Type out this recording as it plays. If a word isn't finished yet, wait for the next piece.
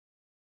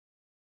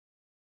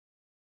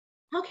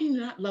How can you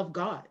not love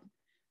God?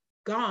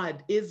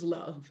 God is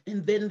love.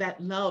 And then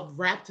that love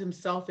wrapped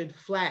himself in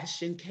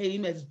flesh and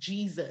came as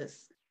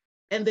Jesus.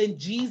 And then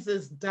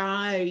Jesus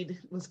died,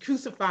 was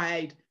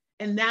crucified,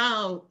 and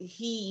now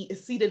he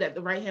is seated at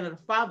the right hand of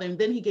the Father. And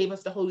then he gave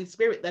us the Holy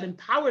Spirit that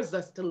empowers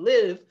us to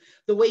live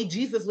the way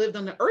Jesus lived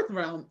on the earth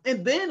realm.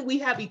 And then we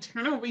have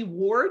eternal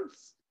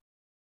rewards,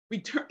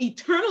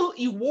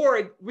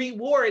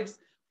 rewards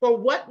for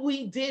what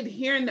we did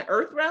here in the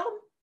earth realm.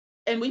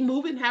 And we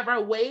move and have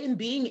our way in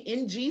being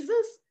in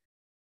Jesus.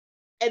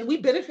 And we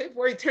benefit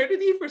for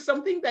eternity for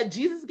something that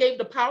Jesus gave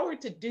the power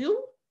to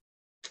do.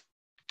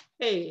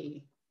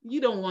 Hey, you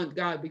don't want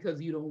God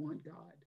because you don't want God.